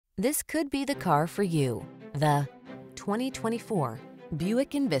This could be the car for you. The 2024 Buick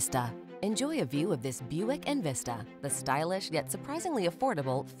Envista. Enjoy a view of this Buick Envista, the stylish yet surprisingly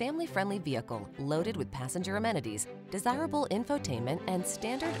affordable, family-friendly vehicle loaded with passenger amenities, desirable infotainment, and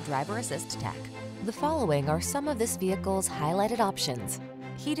standard driver assist tech. The following are some of this vehicle's highlighted options: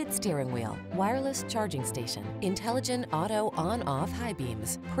 heated steering wheel, wireless charging station, intelligent auto on-off high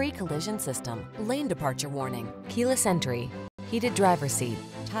beams, pre-collision system, lane departure warning, keyless entry, heated driver's seat,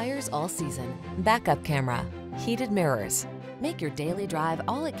 tires all season, backup camera, heated mirrors. Make your daily drive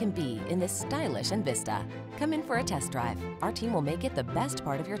all it can be in this stylish Envista. Come in for a test drive. Our team will make it the best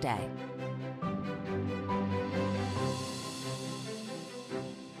part of your day.